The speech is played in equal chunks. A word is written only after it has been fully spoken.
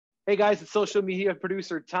Hey guys, it's social media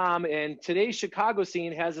producer Tom, and today's Chicago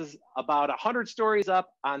scene has us about 100 stories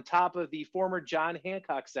up on top of the former John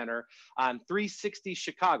Hancock Center on 360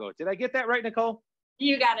 Chicago. Did I get that right, Nicole?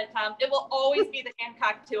 You got it, Tom. It will always be the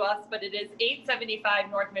Hancock to us, but it is 875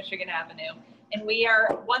 North Michigan Avenue, and we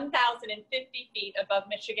are 1,050 feet above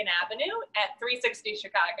Michigan Avenue at 360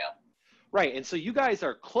 Chicago. Right, and so you guys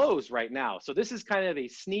are closed right now. So this is kind of a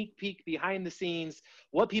sneak peek behind the scenes,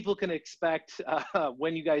 what people can expect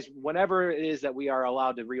when you guys, whenever it is that we are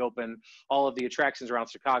allowed to reopen all of the attractions around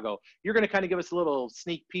Chicago. You're going to kind of give us a little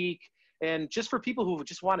sneak peek, and just for people who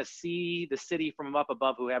just want to see the city from up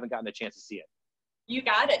above who haven't gotten a chance to see it. You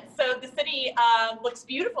got it. So the city looks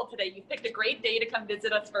beautiful today. You picked a great day to come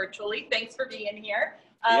visit us virtually. Thanks for being here.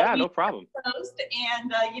 Yeah, no problem. Closed,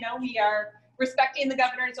 and we are respecting the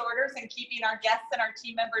governor's orders and keeping our guests and our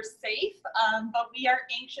team members safe. But we are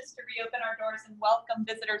anxious to reopen our doors and welcome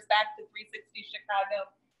visitors back to 360 Chicago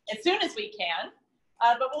as soon as we can.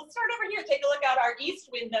 But we'll start over here. Take a look out our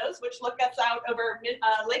east windows, which look us out over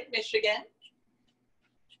Lake Michigan.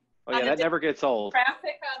 Oh yeah, that never gets old.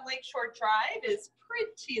 Traffic on Lakeshore Drive is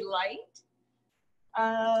pretty light.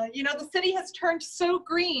 The city has turned so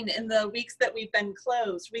green in the weeks that we've been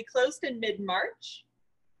closed. We closed in mid-March.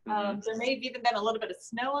 There may have even been a little bit of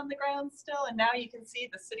snow on the ground still, and now you can see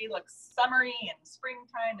the city looks summery and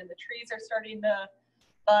springtime, and the trees are starting to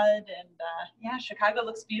bud, and yeah, Chicago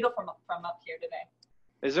looks beautiful from up here today.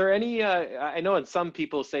 Is there any, I know some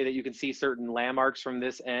people say that you can see certain landmarks from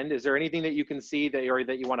this end. Is there anything that you can see that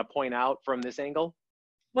you want to point out from this angle?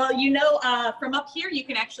 Well, from up here, you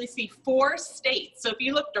can actually see 4 states. So if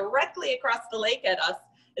you look directly across the lake at us,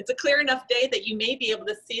 it's a clear enough day that you may be able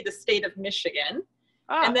to see the state of Michigan.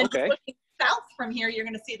 And then okay. Looking south from here, you're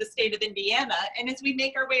going to see the state of Indiana. And as we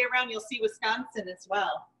make our way around, you'll see Wisconsin as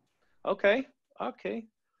well. Okay, okay.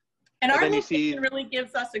 And our location really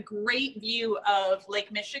gives us a great view of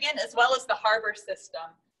Lake Michigan as well as the harbor system.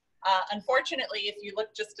 Unfortunately, if you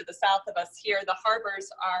look just to the south of us here, the harbors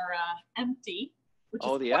are empty.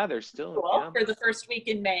 They're still cool for the first week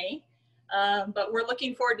in May. But we're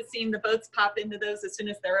looking forward to seeing the boats pop into those as soon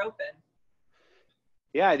as they're open.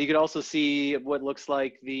 Yeah, you could also see what looks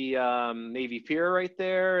like the Navy Pier right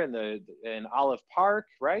there and Olive Park,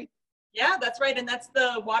 right? Yeah, that's right. And that's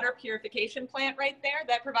the water purification plant right there.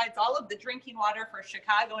 That provides all of the drinking water for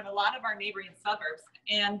Chicago and a lot of our neighboring suburbs.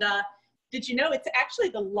 And did you know it's actually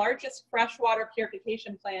the largest freshwater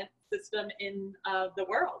purification plant system in the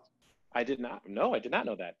world? I did not know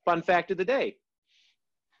that. Fun fact of the day.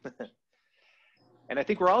 And I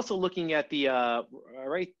think we're also looking at the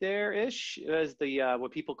right there-ish as the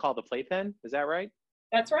what people call the playpen. Is that right?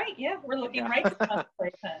 That's right. Yeah, we're looking right at the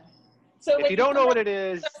playpen. So if you don't know what it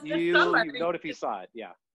is, you know it if you saw it.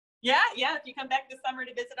 Yeah. Yeah. If you come back this summer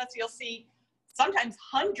to visit us, you'll see sometimes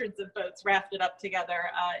hundreds of boats rafted up together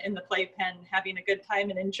in the playpen, having a good time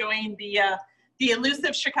and enjoying the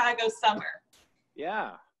elusive Chicago summer.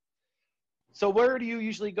 Yeah. So where do you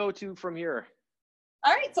usually go to from here?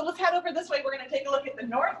 All right, so let's head over this way. We're going to take a look at the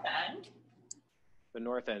north end. The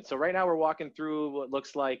north end. So right now we're walking through what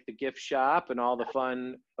looks like the gift shop and all the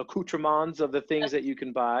fun accoutrements of the things that you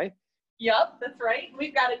can buy. Yep, that's right.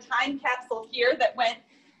 We've got a time capsule here that went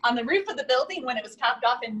on the roof of the building when it was topped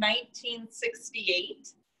off in 1968.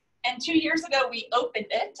 And 2 years ago, we opened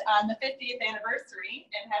it on the 50th anniversary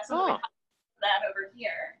and have some of that over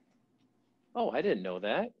here. Oh, I didn't know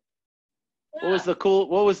that. Yeah.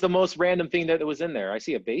 What was the most random thing that was in there? I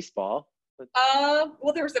see a baseball.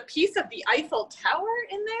 Well, there was a piece of the Eiffel Tower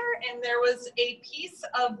in there, and there was a piece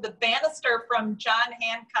of the banister from John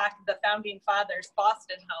Hancock, the founding father's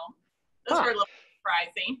Boston home. Those were a little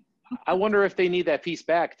surprising. I wonder if they need that piece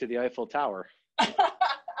back to the Eiffel Tower.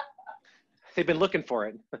 They've been looking for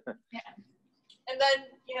it. Yeah. And then,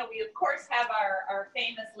 we of course have our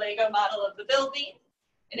famous Lego model of the building.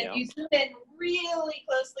 And if you zoom in really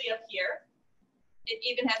closely up here, it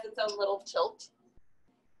even has its own little tilt.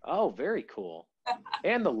 Oh, very cool.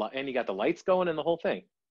 And you got the lights going and the whole thing.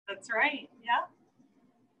 That's right. Yeah.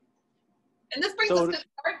 And this brings us to the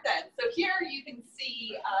park then. So here you can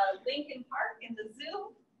see Lincoln Park in the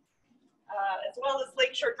zoo, as well as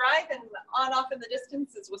Lakeshore Drive, and on off in the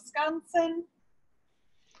distance is Wisconsin.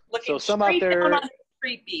 Looking some out there down on Oak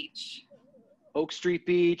Street Beach. Oak Street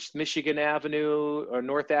Beach, Michigan Avenue, or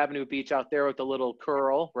North Avenue Beach out there with the little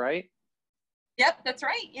curl, right? Yep, that's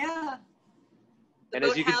right. Yeah. And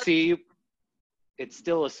as you can see, it's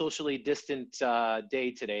still a socially distant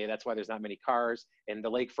day today. That's why there's not many cars, and the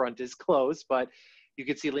lakefront is closed. But you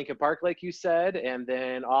can see Lincoln Park, like you said, and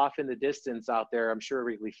then off in the distance out there, I'm sure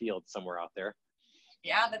Wrigley Field somewhere out there.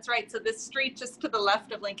 Yeah, that's right. So this street just to the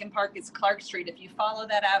left of Lincoln Park is Clark Street. If you follow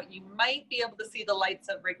that out, you might be able to see the lights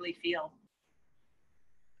of Wrigley Field.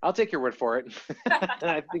 I'll take your word for it.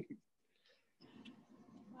 I think.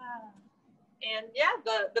 Wow. And yeah,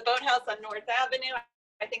 the boathouse on North Avenue.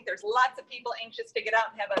 I think there's lots of people anxious to get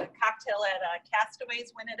out and have a cocktail at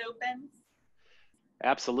Castaways when it opens.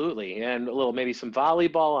 Absolutely. And a little, maybe some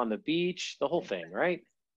volleyball on the beach, the whole thing, right?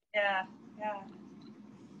 Yeah, yeah.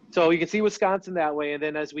 So you can see Wisconsin that way. And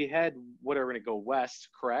then as we head, we're going to go west,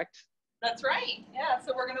 correct? That's right. Yeah.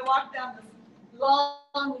 So we're going to walk down this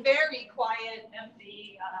long, very quiet,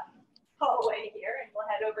 empty hallway here, and we'll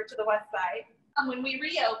head over to the west side. When we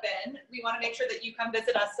reopen, we want to make sure that you come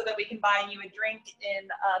visit us so that we can buy you a drink in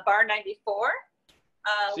Bar 94,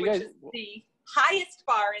 So which is the highest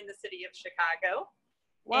bar in the city of Chicago.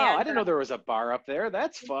 Wow, And, I didn't know there was a bar up there.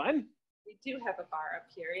 That's fun. We do have a bar up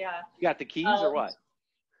here, yeah. You got the keys or what?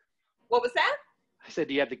 What was that? I said,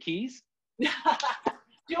 do you have the keys? Do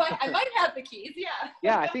I might have the keys, yeah.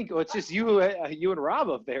 Yeah, I think it's just you and Rob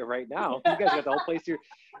up there right now. You guys got the whole place here.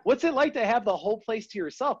 What's it like to have the whole place to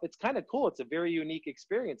yourself? It's kind of cool. It's a very unique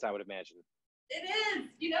experience, I would imagine. It is.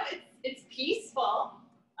 You know, it's peaceful.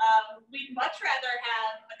 We'd much rather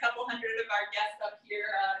have a couple hundred of our guests up here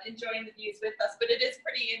enjoying the views with us, but it is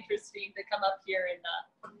pretty interesting to come up here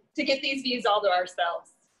and to get these views all to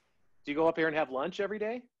ourselves. Do you go up here and have lunch every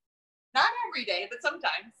day? Not every day, but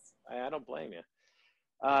sometimes. I don't blame you.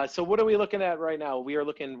 So what are we looking at right now? We are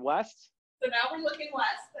looking west? So now we're looking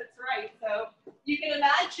west, that's right. So you can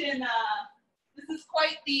imagine this is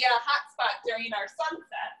quite the hot spot during our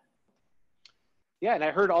sunset. Yeah, and I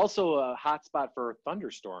heard also a hot spot for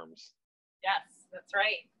thunderstorms. Yes, that's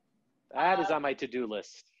right. That is on my to-do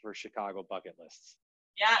list for Chicago bucket lists.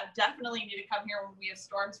 Yeah, definitely need to come here when we have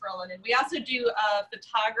storms rolling in. We also do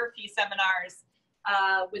photography seminars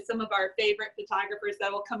with some of our favorite photographers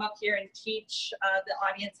that will come up here and teach the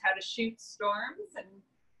audience how to shoot storms and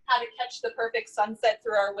how to catch the perfect sunset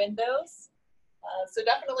through our windows. So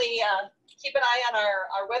definitely keep an eye on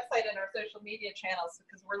our website and our social media channels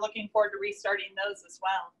because we're looking forward to restarting those as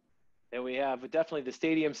well. And we have definitely the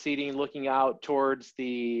stadium seating looking out towards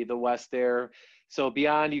the west there. So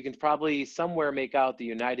beyond, you can probably somewhere make out the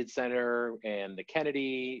United Center and the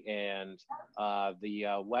Kennedy and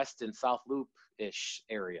the West and South Loop-ish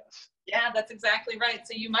areas. Yeah, that's exactly right.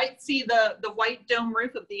 So you might see the white dome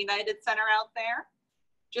roof of the United Center out there.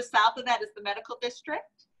 Just south of that is the medical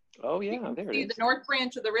district. Oh yeah, there it is. See the north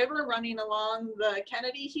branch of the river running along the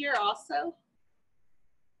Kennedy here also.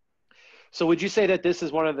 So would you say that this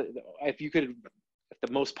is one of the, if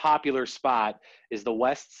the most popular spot is the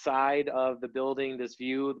west side of the building, this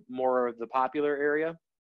view, more of the popular area?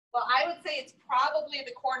 Well, I would say it's probably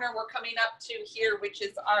the corner we're coming up to here, which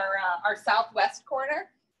is our southwest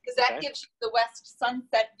corner, because that gives you the west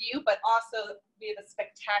sunset view, but also we have a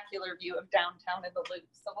spectacular view of downtown in the Loop.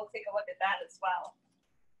 So we'll take a look at that as well.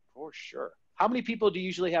 For sure. How many people do you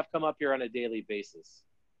usually have come up here on a daily basis?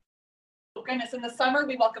 Oh goodness, in the summer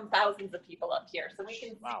we welcome thousands of people up here, so we can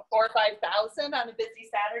see 4,000 or 5,000 on a busy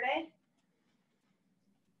Saturday.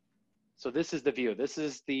 So this is the view. This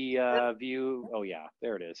is the view. Oh yeah,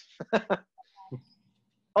 there it is.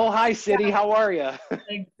 Oh, hi city, how are you?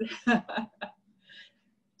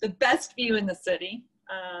 The best view in the city,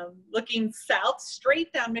 looking south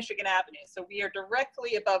straight down Michigan Avenue. So we are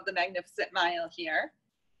directly above the Magnificent Mile here.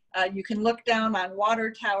 You can look down on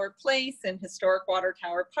Water Tower Place and historic Water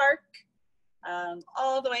Tower Park,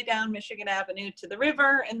 all the way down Michigan Avenue to the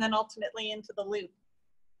river, and then ultimately into the Loop.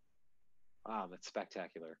 Wow, that's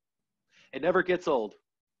spectacular. It never gets old.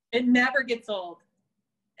 It never gets old.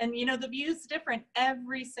 And you know, the view's different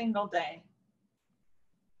every single day.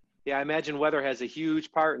 Yeah, I imagine weather has a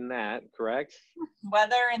huge part in that, correct?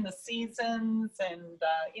 Weather and the seasons and,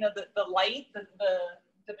 you know, the light,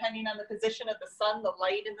 depending on the position of the sun, the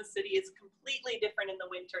light in the city is completely different in the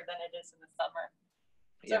winter than it is in the summer.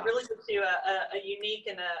 So it really gives you a unique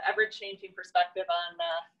and a ever-changing perspective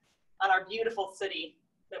on our beautiful city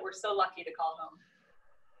that we're so lucky to call home.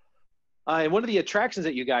 And one of the attractions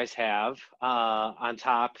that you guys have on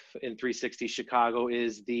top in 360 Chicago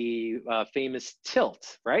is the famous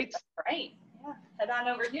tilt, right? That's right. Yeah. Head on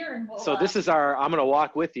over here. And we'll, so this is I'm going to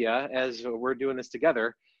walk with you as we're doing this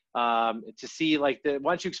together to see, like, why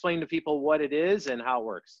don't you explain to people what it is and how it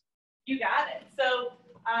works? You got it. So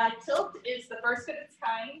tilt is the first of its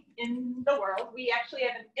kind in the world. We actually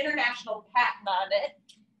have an international patent on it.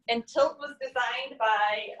 And tilt was designed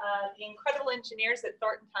by the incredible engineers at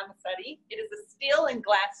Thornton Tomasetti. It is a steel and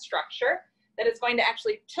glass structure that is going to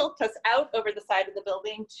actually tilt us out over the side of the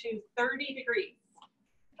building to 30 degrees.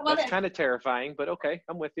 That's kind of terrifying, but okay,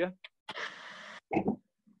 I'm with you. All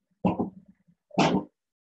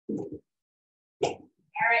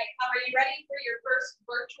right, are you ready for your first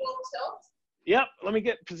virtual tilt? Yep, let me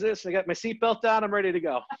get positioned. I got my seatbelt on. I'm ready to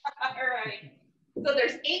go. All right. So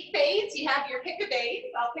there's 8 bays. You have your pick a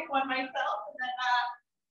bay. I'll pick one myself, and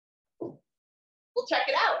then we'll check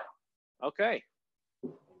it out. Okay.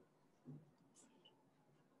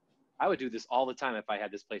 I would do this all the time if I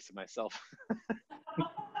had this place to myself.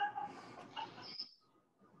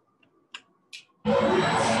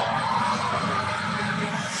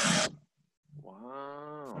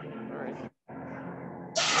 Wow. All right.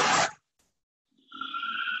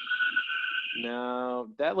 No,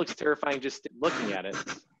 that looks terrifying just looking at it.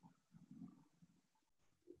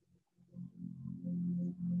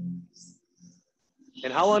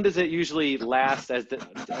 And how long does it usually last as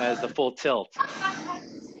the full tilt?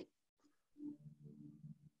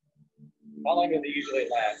 How long does it usually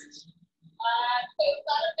last?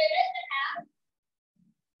 About a minute and a half.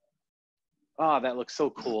 Oh, that looks so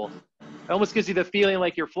cool. It almost gives you the feeling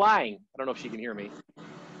like you're flying. I don't know if she can hear me.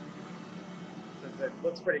 It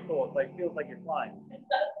looks pretty cool. It like feels like you're flying. It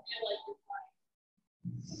does feel like you're flying.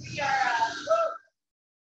 We are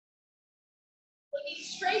looking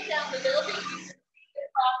straight down the building. You can see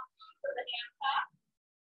across for the hand top.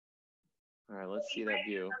 All right, let's see that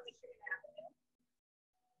view.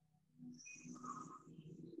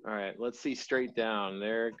 All right, let's see straight down.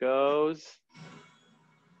 There it goes.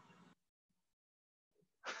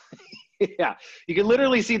 Yeah, you can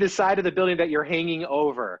literally see the side of the building that you're hanging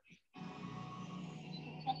over.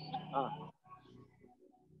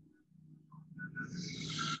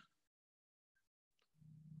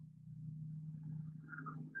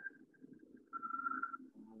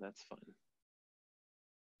 That's fun.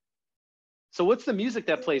 So what's the music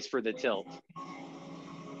that plays for the tilt?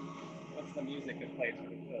 What's the music that plays for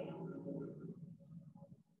the tilt?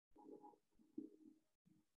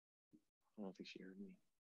 I don't think she heard me.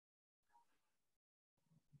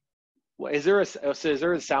 Well, is there a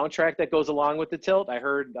soundtrack that goes along with the tilt? I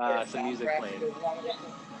heard some music playing. Yeah,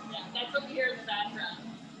 that's what we hear in the background.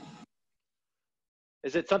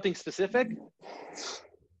 Is it something specific?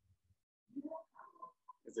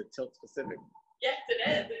 Is it tilt specific? Yes, it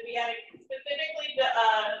is. And we had it specifically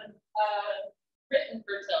written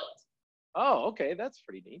for tilt. Oh, okay, that's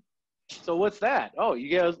pretty neat. So what's that? Oh, you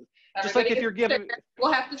guys, just like if you're giving.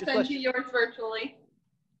 We'll have to send you yours virtually.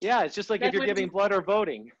 Yeah, it's just like if you're giving blood or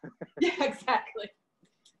voting. Yeah, exactly.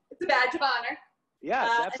 It's a badge of honor. Yes,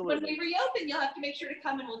 absolutely. And when we reopen, you'll have to make sure to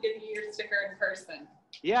come and we'll give you your sticker in person.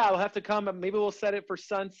 Yeah, we'll have to come. Maybe we'll set it for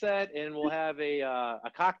sunset, and we'll have a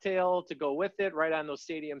cocktail to go with it right on those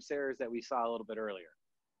stadium stairs that we saw a little bit earlier.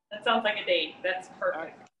 That sounds like a date. That's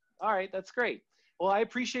perfect. All right, that's great. Well, I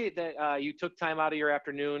appreciate that you took time out of your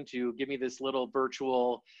afternoon to give me this little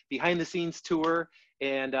virtual behind-the-scenes tour.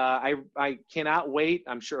 And I cannot wait,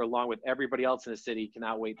 I'm sure along with everybody else in the city,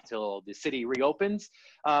 cannot wait until the city reopens.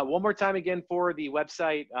 One more time again for the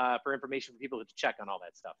website for information for people to check on all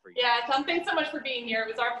that stuff for you. Yeah, Tom, thanks so much for being here. It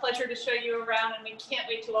was our pleasure to show you around, and we can't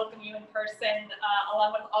wait to welcome you in person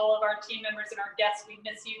along with all of our team members and our guests. We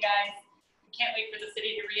miss you guys. We can't wait for the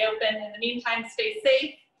city to reopen. In the meantime, stay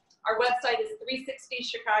safe. Our website is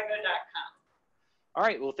 360chicago.com. All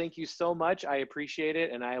right, well, thank you so much. I appreciate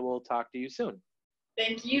it, and I will talk to you soon.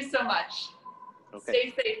 Thank you so much. Okay.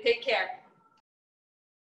 Stay safe. Take care.